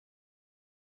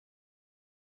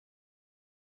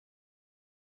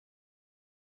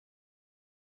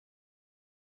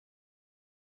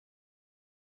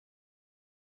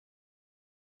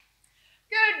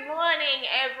morning,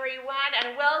 everyone,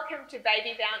 and welcome to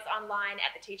Baby Bounce Online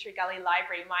at the Teacher Gully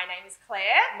Library. My name is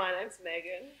Claire. My name's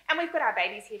Megan. And we've got our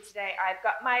babies here today. I've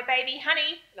got my baby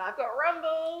Honey. And I've got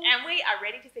Rumble. And we are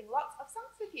ready to sing lots of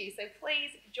songs with you. So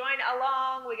please join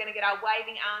along. We're going to get our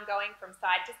waving arm going from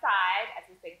side to side as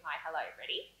we sing hi, hello.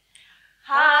 Ready?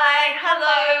 Hi,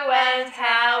 hello, and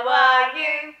how are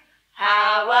you?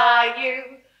 How are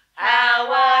you?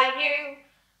 How are you?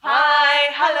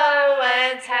 Hi, hello,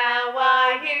 and how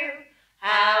are you?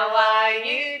 How are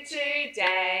you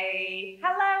today?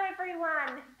 Hello,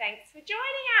 everyone. Thanks for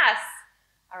joining us.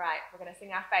 All right, we're going to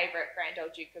sing our favourite, Grand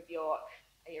Old Duke of York.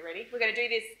 Are you ready? We're going to do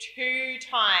this 2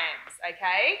 times,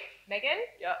 okay? Megan?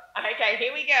 Yep. Okay, here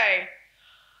we go.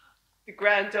 The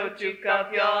Grand Old Duke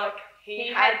of York, he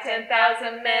had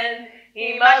 10,000 men.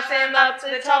 He marched them up to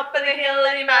the top of the hill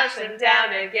and he marched them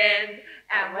down again.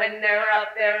 And when they're up,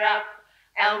 they're up.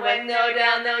 And when they're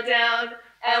down, they're down.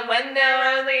 And when they're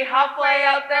only halfway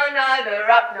up, they're neither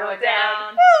up nor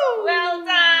down. Woo! Well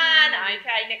done.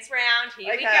 Okay, next round.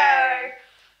 Here we go.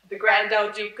 The Grand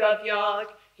Old Duke of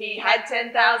York, he had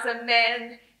 10,000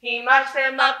 men. He marched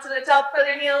them up to the top of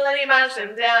the hill and he marched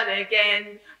them down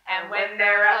again. And when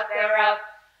they're up, they're up.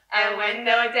 And when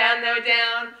they're down, they're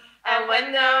down. And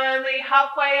when they're only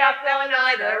halfway up, they're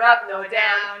neither up nor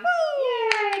down.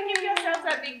 Yay! Give yourselves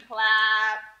a big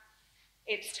clap.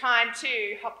 It's time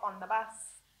to hop on the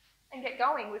bus and get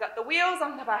going. We've got the wheels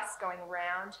on the bus going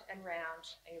round and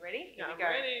round. Are you ready? Here we go.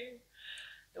 Ready.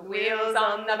 The wheels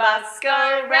on the bus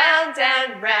go round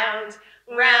and round,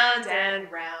 round and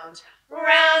round,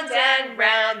 round and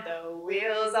round. The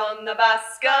wheels on the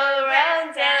bus go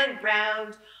round and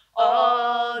round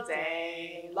all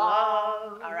day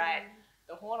long. All right.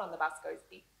 The horn on the bus goes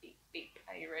beep, beep, beep.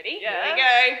 Are you ready? Yeah. Here we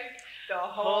go. The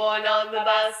horn on the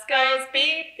bus goes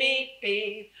beep, beep,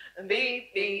 beep,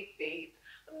 beep, beep, beep,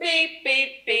 beep,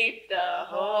 beep, beep. The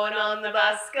horn on the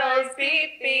bus goes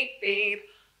beep, beep, beep,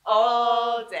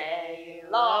 all day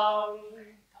long. The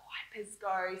wipers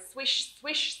go swish,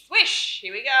 swish, swish.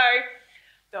 Here we go.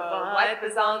 The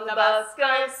wipers on the bus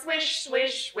go swish,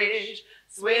 swish, swish,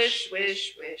 swish,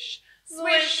 swish, swish,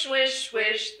 swish, swish,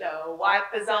 swish. The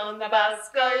wipers on the bus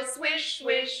go swish,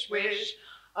 swish, swish,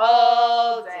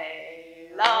 all day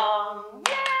long.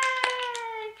 Yay!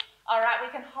 All right, we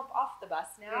can hop off the bus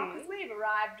now because we've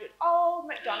arrived at Old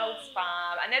MacDonald's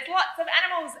farm and there's lots of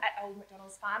animals at Old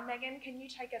MacDonald's farm. Megan, can you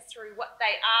take us through what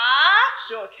they are?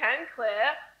 Sure can,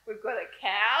 Claire. We've got a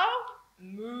cow.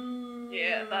 Moo.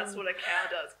 Yeah, that's what a cow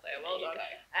does, Claire. Well There you done. go.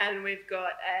 And we've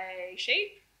got a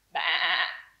sheep. Bah.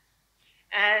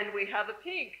 And we have a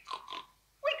pig.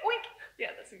 Wink, wink.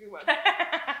 Yeah, that's a good one.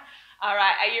 All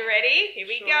right, are you ready? Here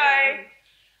we Sure go. am.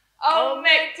 Old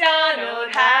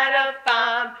MacDonald had a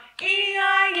farm,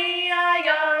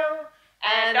 E-I-E-I-O,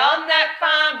 and on that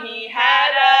farm he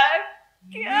had a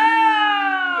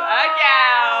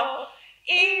cow,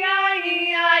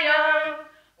 E-I-E-I-O,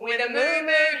 with a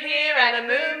moo-moo here and a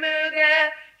moo-moo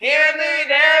there, here a moo,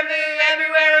 there a moo,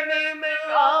 everywhere a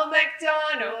moo-moo. Old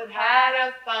MacDonald had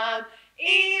a farm,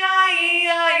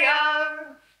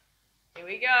 E-I-E-I-O. Here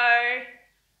we go.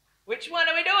 Which one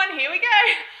are we doing? Here we go.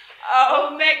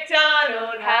 Old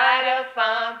MacDonald had a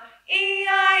farm,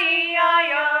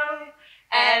 E-I-E-I-O,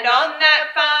 and on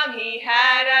that farm he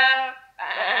had a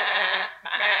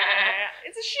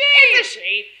it's a sheep. It's a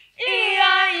sheep.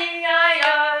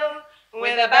 E-I-E-I-O,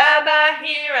 with a ba-ba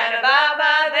here and a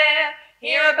ba-ba there,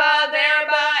 here a ba, there a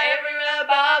ba, everywhere a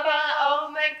ba-ba.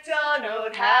 Old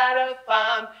MacDonald had a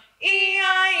farm,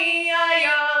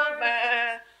 E-I-E-I-O.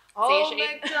 Old See a sheep?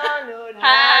 MacDonald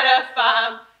Had a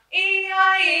farm,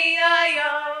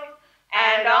 E-I-E-I-O,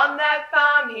 and on that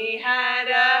farm he had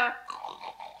a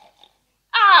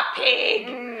pig,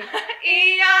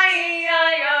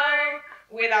 E-I-E-I-O,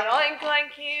 with an oink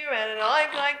oink here and an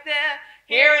oink oink there,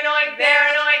 here an oink, there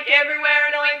an oink, everywhere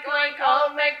an oink oink.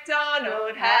 Old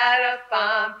MacDonald had a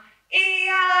farm,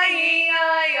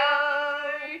 E-I-E-I-O.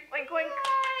 Oink oink.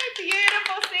 Yay,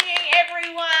 beautiful singing,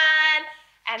 everyone.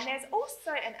 And there's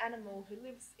also an animal who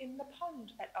lives in the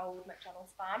pond at Old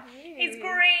MacDonald's farm. He's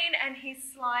green and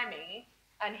he's slimy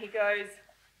and he goes,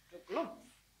 de glump.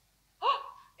 Oh,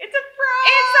 It's a frog!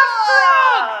 it's a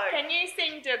frog! Can you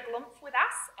sing de glump with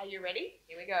us? Are you ready?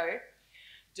 Here we go.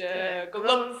 De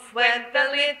glump went the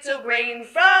little green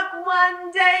frog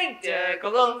one day. De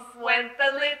glump went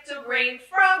the little green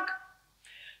frog.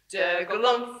 De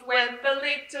glump went the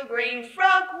little green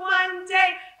frog one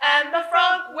day, and the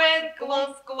frog went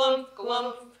glump, glump,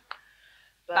 glump.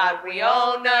 But we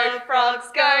all know frogs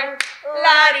go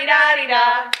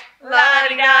la-di-da-di-da,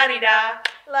 la-di-da-di-da,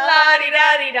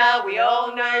 La-di-da-di-da, we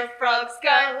all know frogs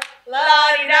go.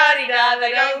 La-di-da-di-da,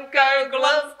 they don't go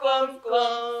glump, glump,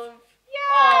 glump. Yay!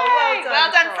 Oh,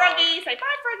 well done, Frog. Froggy. Say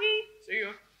bye, Froggy. See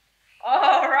you.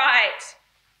 All right.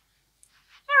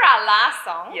 For our last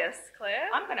song, Yes, Claire.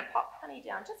 I'm going to pop Honey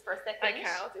down just for a second. Okay,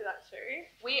 I'll do that too.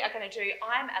 We are going to do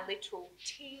I'm a Little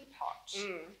Teapot.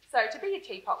 Mm. So to be a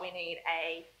teapot, we need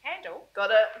a handle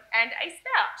Got it. and a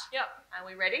spout. Yep. Are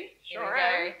we ready? Here Sure we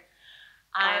go. am.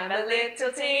 I'm a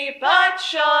little teapot,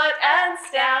 short and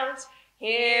stout.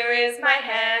 Here is my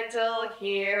handle,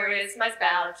 here is my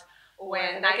spout.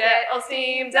 When I get all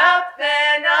steamed up,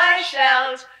 then I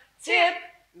shout, tip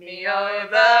me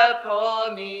over,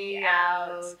 pour me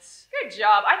out. Good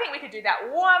job. I think we could do that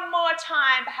one more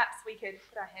time. Perhaps we could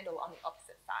put our handle on the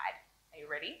opposite side. Are you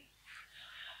ready?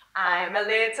 I'm a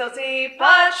little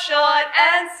teapot, short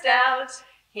and stout.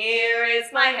 Here is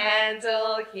my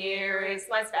handle, here is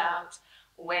my spout.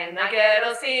 When I get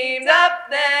all steamed up,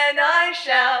 then I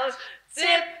shout,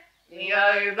 tip me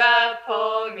over,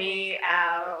 pour me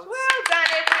out. Well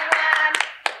done, everyone.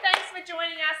 Thanks for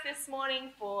joining us this morning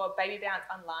for Baby Bounce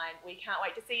Online. We can't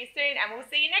wait to see you soon, and we'll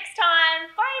see you next time.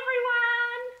 Bye, everyone.